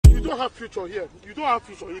don't have future here. You don't have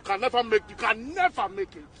future. You can never make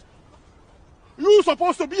it. You're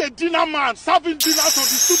supposed to be a dinner man, serving dinner to the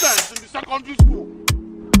students in the secondary school.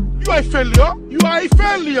 You are a failure. You are a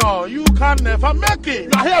failure. You can never make it.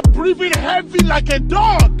 You are here breathing heavy like a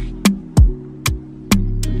dog.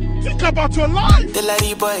 Think about your life. The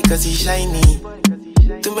lady boy, cause he's shiny.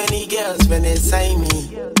 Too many girls when they sign me.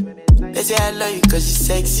 They say I love you cause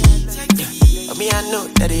you're sexy. But me, I know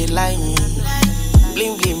that they lying.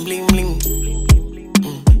 Bling, bling, bling, bling.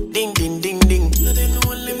 Ding, ding, ding, ding.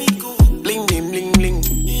 Bling, bling, bling, bling.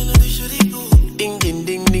 Ding, ding,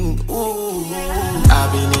 ding, ding. Ooh.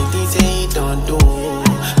 I've been in things say don't do.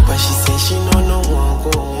 But she say she no one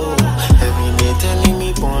go. Every day telling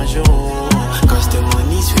me bonjour. Cause the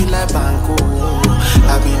money sweet like banco.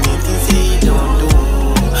 I've been in things say don't do.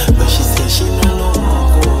 But she say she no one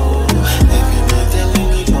go. Every day telling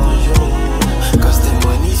me bonjour. Cause the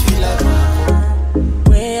money sweet like banco.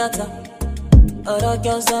 Way out of other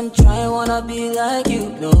girls, I'm trying, wanna be like you.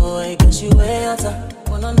 No way, cause you way out of.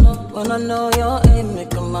 Wanna know your aim,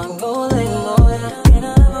 make a man go lay low,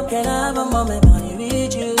 yeah. Can I have a moment, money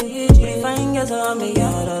with you, Fine girls around me,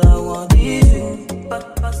 yeah, all I want is you.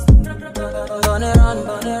 Burn it on,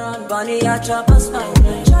 bunny, I chop a spine.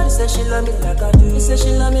 Shawty say she love me like I do, say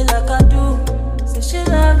she love me like I do. Say she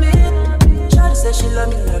love me, Shawty say she love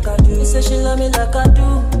me like I do, say she love me like I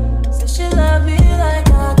do. Say she love me like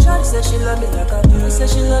I do, Shawty say she love me like I do, say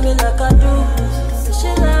she love me like I do. Say she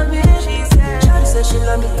love me, Shawty say she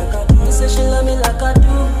love me like I do, say she love me like I do.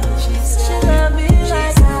 She love me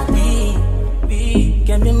like I do. We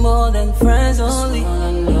can be more than friends only.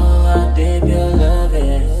 Wanna know how deep your love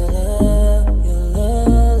is.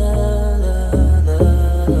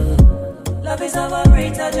 Love is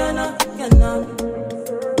overrated, Yanna.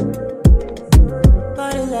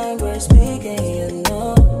 Body language speaking, you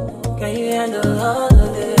know. Can you handle all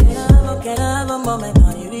of this? Can I have a moment,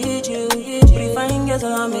 honey, with you? Pretty fine girls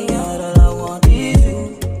around me, all I want is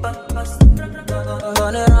you.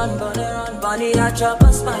 Burn it on, bunny, I chop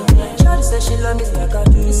a spine. Shawty say she love me like I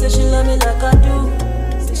do, say she love me like I do.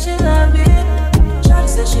 Say she love me, Shawty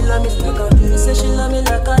say she love me like I do, say she love me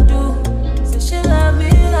like I do. Say she love me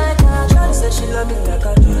like I do, Shawty say she love me like I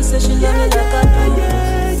do, say she love me like I do.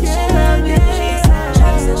 Say she love me,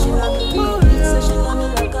 Shawty say she love me like I do, say she love me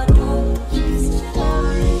like I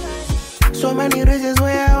do. So many reasons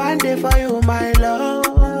why I want it for you, my love.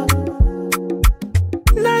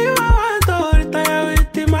 Now you want to retire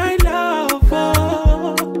with my love.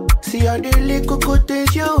 Oh. See all the little good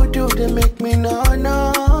things you do, they make me no.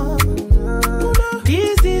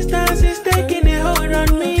 This distance is taking a hold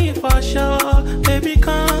on me for sure. Baby,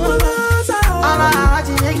 come closer. I want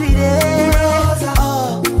to make me there.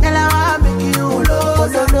 Oh, and I want to make you low.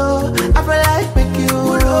 I feel like make you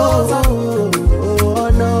low. Oh,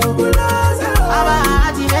 no.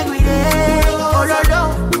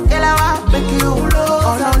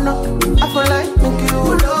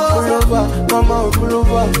 Pull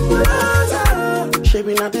over.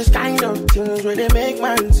 Shaping up this kind of things where they make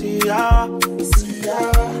man see ya.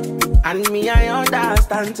 And me, I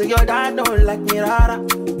understand, so your dad don't like me, rara.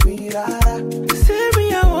 Say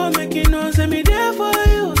me, I won't make you know, say me there for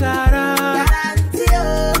you, Gara.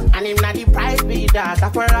 And if not the price be that, I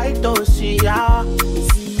for right to see ya.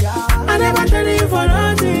 I never traded you for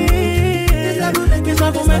nothing. This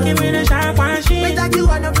love for making me the shine for shit. Without you,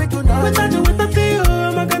 I never do nothing. Without you, with the feel,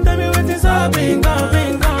 I can tell me what is up, been gone.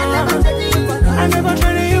 I never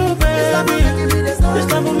traded you, baby. This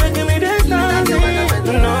love for making me this nothing.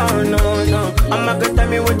 No. I'm not gonna tell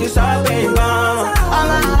me what is up, been gone. I'm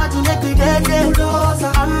not to make you dead.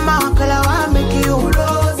 I'm not gonna make you.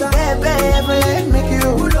 Baby, every let make you.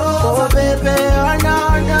 Oh, baby, oh, no.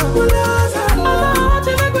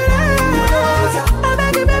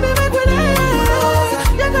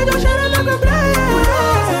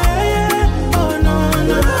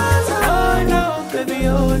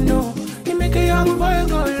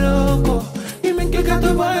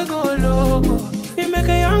 Boy go loco. You make a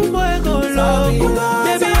young boy go loco.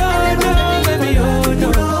 Baby, oh no.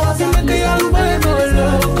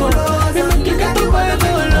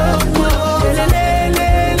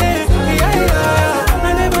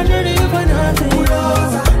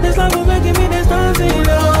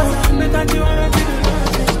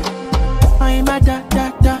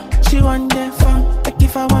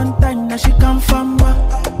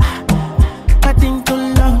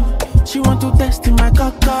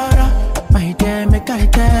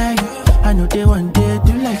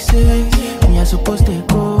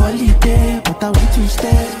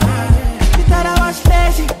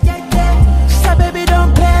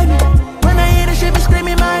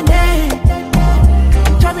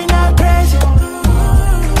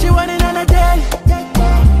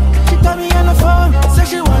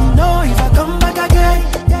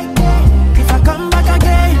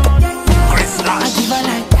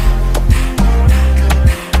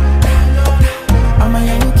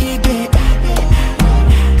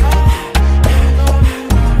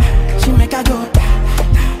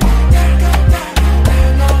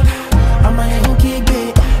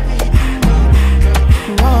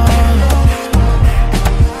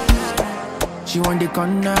 She want the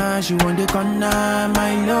corner,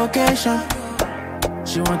 my location.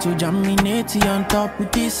 She want to jam me natty on top with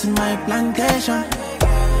this in my plantation.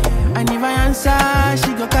 And if I answer,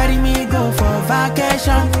 she go carry me go for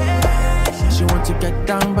vacation. She want to get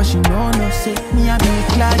down, but she know no say me a be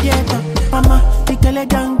gladiator. Mama, the girl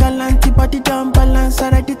down galant, body down balance,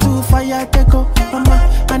 already too fire take-o.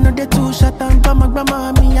 Mama, I know they too shut down,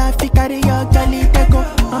 grandma, me I fi carry your girlie take-o.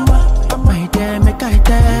 Mama, my dear, make I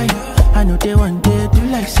tell you, I know they want day do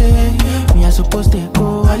like say me I supposed to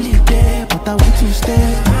go holiday, but I want to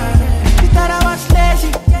stay. She thought I was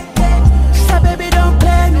lazy. She said, baby, don't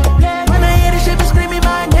play me. When I hear the shit, be screaming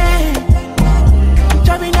my name. You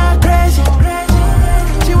drive me now crazy.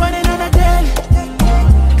 She want it on a daily.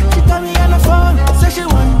 She call me on the phone, say she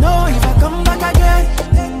want to know if I come back again.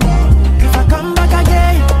 If I come back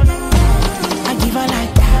again, I give her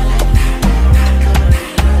like that.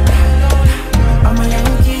 I'm a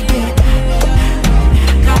young kid.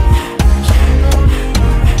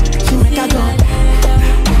 She make her go.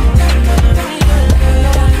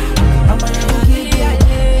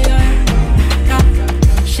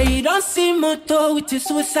 You don't see motor with your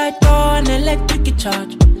suicide door and electric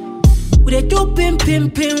charge. We they do pim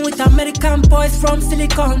with American boys from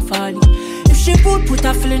Silicon Valley. If she would put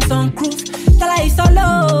her feelings on cruise, tell her it's all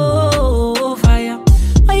over, yeah.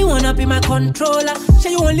 Why you wanna be my controller?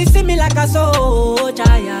 Say you only see me like a soldier,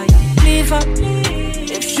 yeah, yeah. Leave her,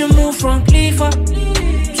 if she move from Cleaver.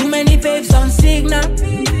 Too many babes on signal,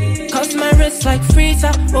 cause my wrist like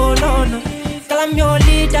freezer, oh no. I'm your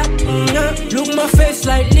leader, look my face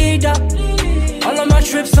like leader. All of my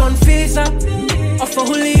trips on visa, off of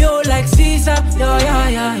Julio like Caesar.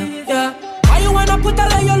 Yeah. Why you wanna put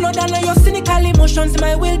all of your load and all your cynical emotions in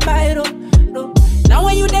my wheelbarrow? No. Now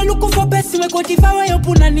when you there looking for person, we go devour your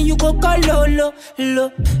punani, you go call Lolo.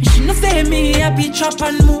 She no say me happy chop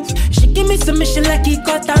and move. She give me submission like he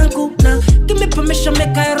got and cook. Now give me permission,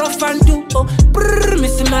 make her rough and do. Oh, brrr,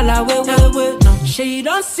 missing my la way. No, she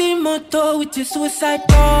don't see motor with your suicide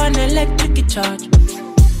door and electric charge.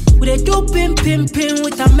 We they do pim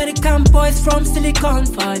with American boys from Silicon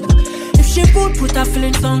Valley. If she would put her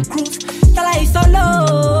feelings on cruise, tell her it's all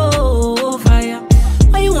over, yeah.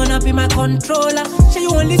 Why you wanna be my controller? Say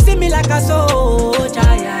you only see me like a soldier,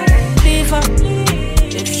 yeah. Leave her,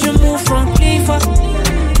 if she move from Cleaver.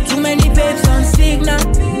 Too many babes on signal,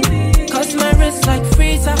 cause my wrist like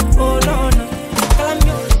freezer, oh no.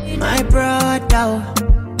 My brother,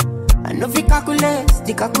 I know we calculate,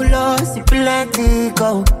 the calculus, the plenty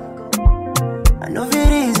go. I know the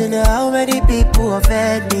reason how many people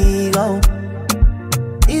offend me, go.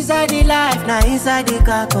 Inside the life, now inside the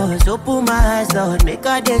carcass. Open my eyes, Lord, make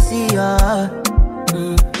her they see ya.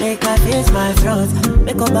 Make her face my front.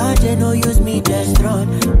 Make a budget, no use me destroy.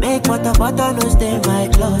 Make butter no stay my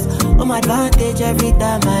clothes. On my advantage every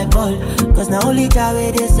time I ball. Cause now only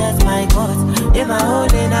Jaywillz they set my cause. They my whole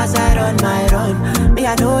lane as I run my run. Me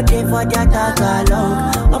I know they for their tag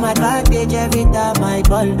along. On my advantage every time I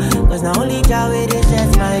ball. Cause now only Jaywillz they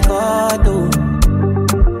set my cause.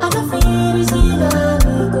 I don't feel it's enough.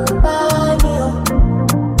 Goodbye, me.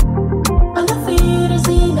 I don't feel it's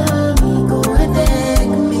enough. Go and take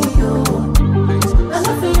me, yo. I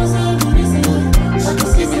don't feel it's enough.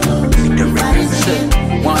 Give me the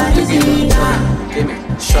Wande, give me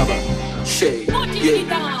Shabba, Shay,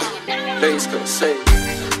 yeah. Bass go say.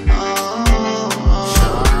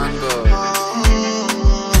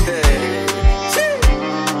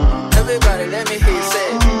 Everybody, let me hear you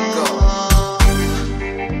say, go.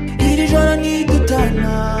 Irijora ni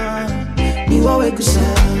kutana, ni wawe kusa.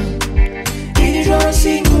 Irijora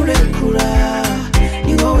singure kura,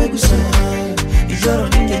 ni wawe kusa. Irijora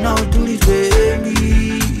ninge na utuli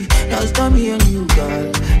baby. Last time me and you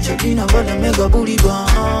girl, checking out the mega booty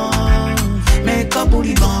bomb, make a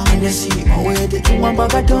booty bomb. And you see my way that you want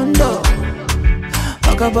bagatondo,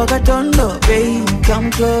 bagatondo, baby, come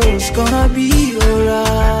close, gonna be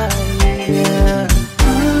alright, yeah.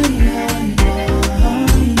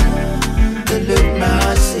 Look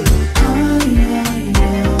mercy,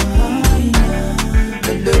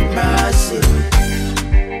 look mercy.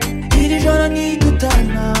 Irijora ni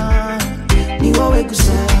kutana, ni wawe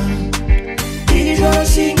kusa. Irijora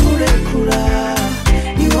singure kura,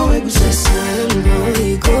 ni wawe kusa.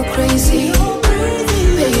 Baby, go crazy,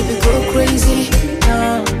 baby, go crazy.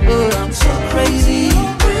 Oh, I'm so crazy,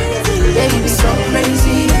 baby, so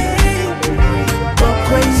crazy. Go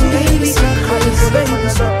crazy, baby, so crazy, baby,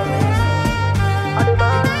 so crazy.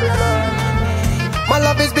 My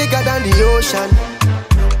love is bigger than the ocean.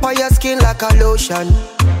 By your skin like a lotion.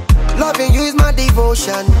 Loving you is my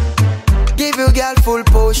devotion. Give you girl full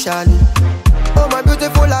potion. Oh my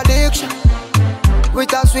beautiful addiction.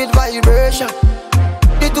 with a sweet vibration.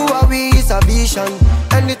 The two of we is a vision.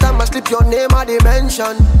 Anytime I slip your name I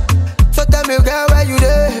dimension. So tell me girl where you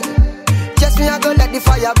there? Just me I go let the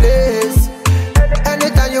fire blaze.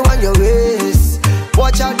 Anytime you want your ways.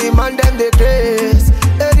 Watch out the man them they grace.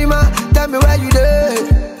 Hey man, tell me where you there?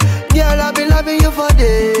 Girl I've been loving you for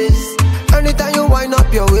days. Anytime you wind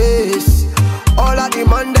up your waist. All I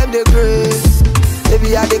demand them the grace.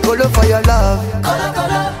 Baby I dey Kolo for your love. Kolo,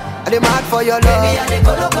 Kolo. I dey mad for your love. Baby I dey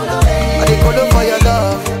Kolo, Kolo. I dey Kolo for your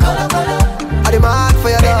love. Kolo, Kolo. I dey mad for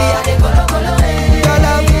your love. Baby I dey Kolo, Kolo. Your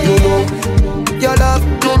love, you know. Your love,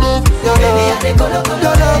 you know. Your love, Baby I dey Kolo, Kolo.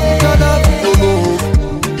 your love, your love, you know.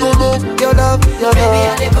 You know. Your love, your Baby I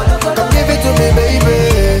love. dey Kolo, Kolo. Come give it to me, baby.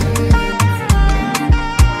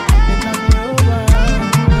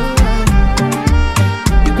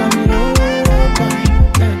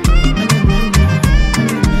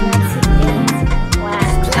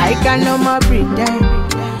 I can no more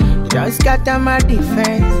pretend. Just got on my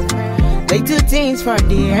defense. They do things for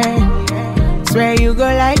the end. Swear you go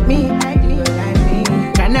like me.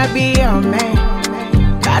 Can I be your man?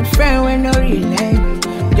 Bad friend with no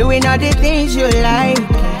relent. Doing all the things you like.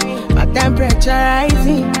 My temperature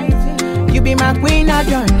rising. You be my queen, I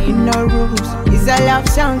don't need no rules. It's a love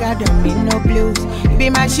song, I don't need no blues. You be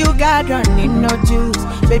my sugar, I don't need no juice.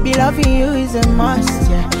 Baby, loving you is a must,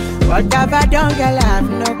 yeah. What have I done, girl, I have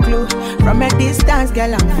no clue. From a distance,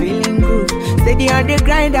 girl, I'm feeling good. Steady on the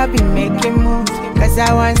grind, I've been making moves. Cause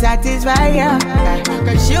I want to satisfy you.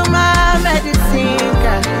 Cause you my medicine,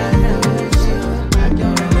 girl.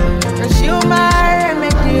 Cause you my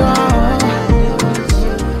remedy, oh.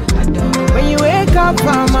 When you wake up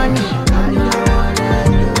for money,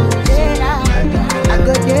 I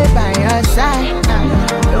go there by your side.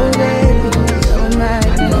 Oh baby, oh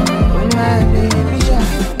my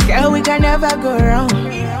baby. Girl, we can never go wrong.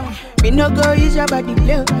 Me no go use your body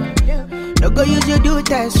blue. No go use your do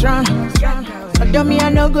test wrong. Although me I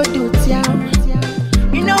no go do town.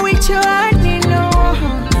 You know which you want, you know.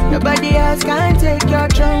 Nobody else can take your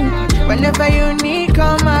throne. Whenever you need,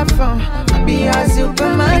 call my phone. I'll be your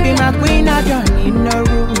Superman. You be my queen, I don't need no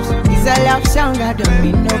rules. It's a love song, I don't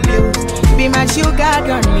need no blues. You be my sugar, I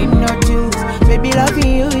don't need no juice. Baby,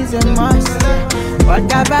 loving you is a must.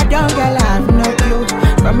 What have I done, girl, I have no clue.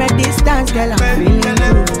 From a distance, girl, I'm feeling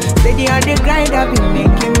good. Steady on the grind, I've been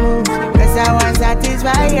making moves. Cause I want to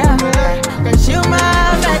satisfy you. Cause you my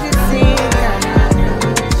medicine, girl.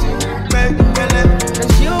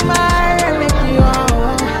 Cause you my remedy,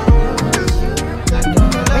 oh.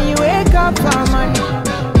 When you wake up for money,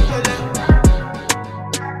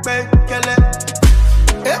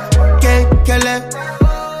 Kenkele,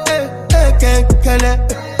 Kenkele,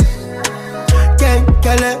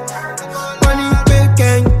 Kenkele, money pay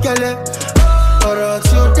Kenkele. Oro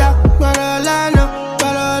chuta, Marolano,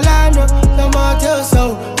 Marolano. I'm on your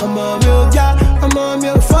soul, I'm on your ja, I'm on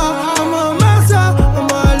your phone, I'm on my soul,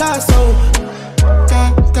 I'm on la soul.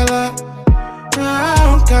 Kenkele,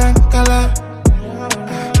 Kenkele,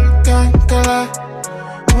 Kenkele,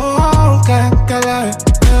 oh Kenkele,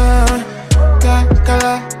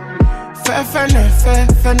 Kenkele.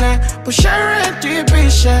 Fefene, but share to be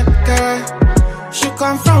shake. She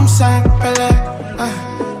come from Sapele,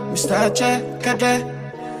 Mr. Jekade.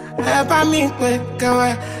 Eba mi quick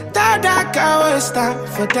away. Dada kawe stop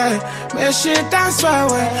for that. May she dance for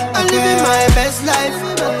away. I'm living my best life.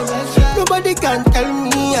 Nobody can tell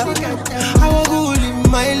me how I go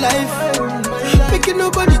live my life. Making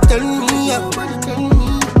nobody tell me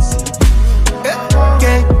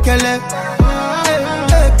Kenkele,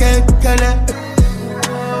 Kenkele,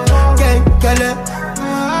 Kenkele,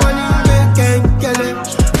 money make Kenkele.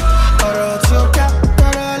 Oro chuka,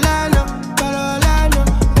 Carolano, Carolano.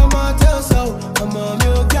 I'm on your soul, I'm on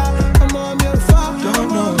your girl, I'm on your phone. Don't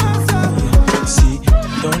know, see,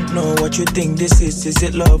 don't know what you think this is. Is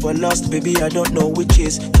it love or lust? Baby, I don't know which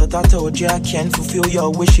is. Thought I told you I can't fulfill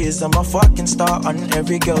your wishes. I'm a fucking star on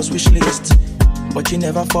every girl's wish list. But you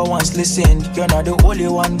never for once listened. You're not the only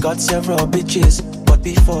one, got several bitches. But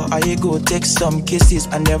before I go take some kisses,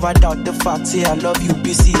 I never doubt the fact, say I love you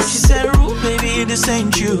pieces. She said, Roo, baby, this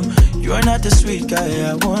ain't you. You're not the sweet guy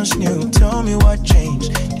I once knew. Tell me what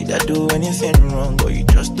changed. Did I do anything wrong, or you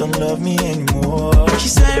just don't love me anymore? She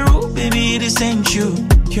said, Roo, baby, this ain't you.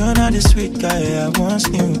 You're not the sweet guy I once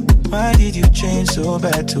knew. Why did you change so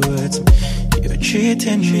bad towards me? You're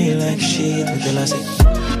treating me like shit. Until I say,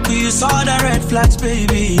 you saw the red flags,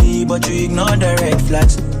 baby, but you ignored the red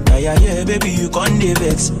flags. Yeah, baby, you can't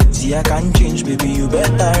vex. See, I can't change, baby, you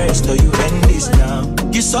better rest or you end this now.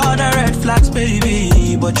 You saw the red flags,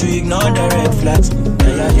 baby, but you ignore the red flags.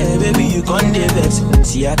 Yeah, baby, you can't vex.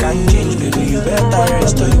 See, I can't change, baby, you better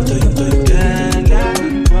rest or you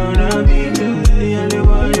wanna be the only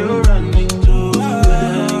one you run into.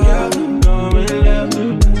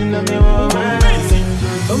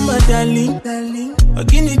 Oh, my darling,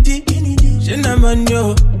 Oginity, Shenaman,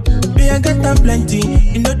 yo. I got them plenty,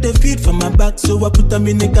 you know they feed for my back, so I put them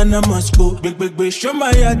in the can of Moscow. Big, show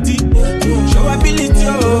my yachty, show ability,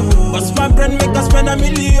 oh. What's my brand make us spend $1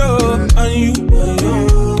 million on you?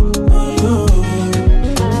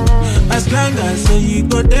 As long as say you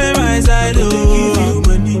go there my side, oh. Give you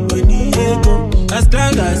money, yeah, go. As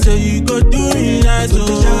long as say you go do me nice, oh.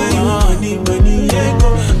 Money, yeah, go.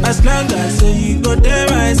 As long as say you go there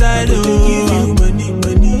my side, oh. Give you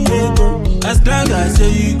money, yeah, go. As long as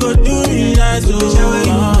say you go do me nice, oh.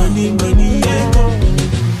 Money, yeah, go.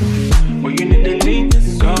 When you need the lean,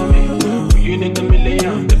 call me. When you need the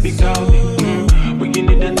million, baby, call me. When you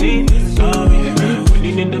need the lean, call me. When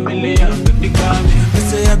you need the million, baby, call me. I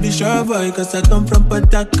say I be sure boy, cause I come from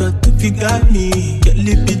Patoranking. If you got me, get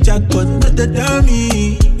lippy jackpot, not the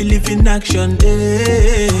dummy. You live in action,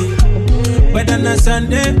 eh. Whether on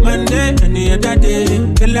Sunday, Monday, any other day,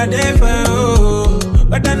 till I day for you.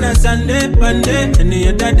 Whether on Sunday, Monday, any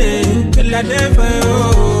other day, till I day for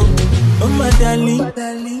you. Oh my darling,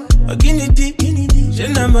 Oginity,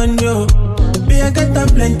 Shenaman, yo. I got them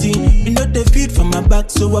plenty, you know they feed for my back,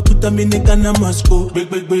 so I put them in the can of Moscow.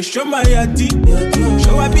 Big, show my yachty,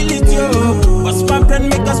 show ability, oh. What's my friend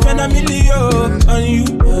make us spend $1 million on you?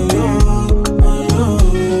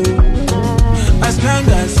 As long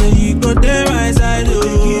as say you go there my side, oh.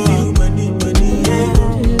 Give you money,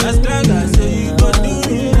 yeah. As long as say you go do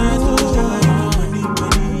me nice,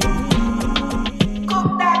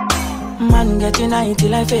 man, getting high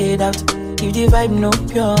till I fade out. If the vibe no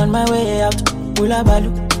pure on my way out. Ula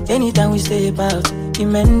balu, anytime we step out. The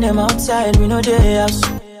men them outside, we know they house.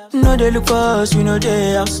 No they look for us, we know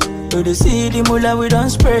they house. So they see the mullah, we don't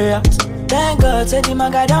spray out. Thank God, said the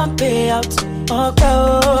maga don't pay out. Okay,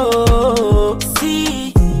 oh,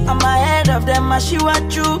 see, I'm ahead of them,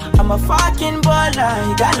 Asiwaju. I'm a fucking baller,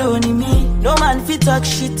 you got only me. No man fit talk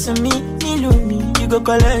shit to me, me, you go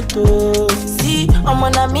collect, oh. See, I'm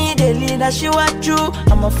on a me, they lead Asiwaju.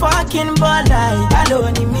 I'm a fucking baller, you got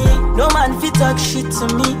only me. No man fit talk shit to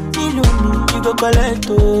me, you go collect,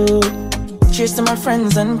 oh. Cheers to my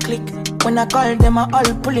friends and click. When I call them, I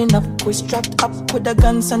all pulling up. We strapped up with the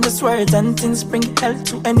guns and the swords and things. Bring hell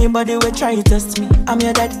to anybody who try to test me. I'm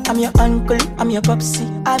your dad, I'm your uncle, I'm your popsy.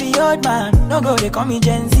 I be old man, no go, they call me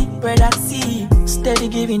Gen Z. Where I see, steady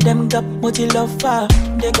giving them gap, multi love far.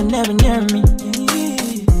 They can never near me.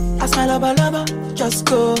 Ask my lover, just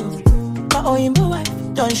go. My Oyinbo wife,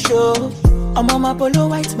 don't show. I'm on my polo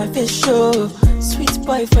white, my face show. Sweet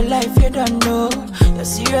boy for life, you don't know. You're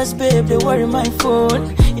serious, babe, they worry my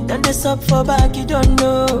phone. You done this up for back, you don't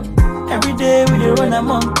know. Every day we run,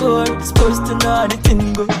 I'm on call. Supposed to know how the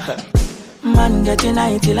thing go. Man, getting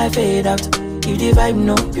high till I fade out. If the vibe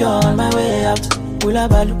no pure on my way out. Ula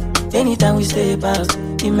balu, anytime we step out.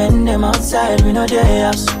 The men them outside, we know they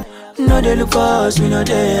house. No they look for us, we know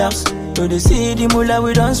they house. So they see the mullah,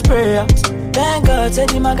 we don't spray out. Thank God, said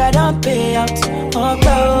the maga don't pay out.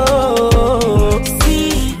 Oh,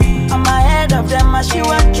 see, I'm ahead of them,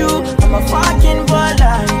 Asiwaju. I'm a fucking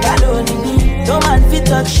baller, you got only me. No man fit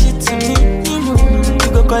talk shit to me,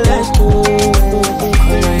 you go collect, oh.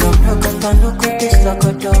 Color your broken, look at this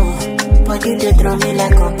logo. Body they draw me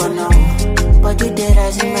like a bono. Body they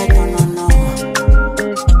rising my tone, no.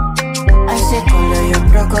 I say color your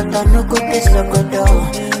broken, look at this logo.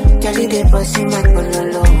 Jelly they bossy my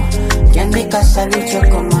cololo. Can make a salute your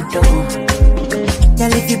commando.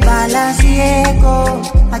 Tell if you balance the echo,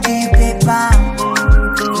 I give you paper.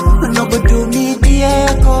 No go do me the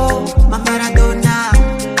echo, my Maradona.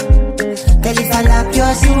 Tell if I lap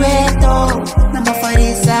your Soweto, number for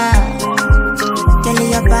this. Tell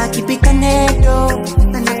your back, keep it connected.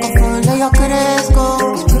 And I can follow your Cresco.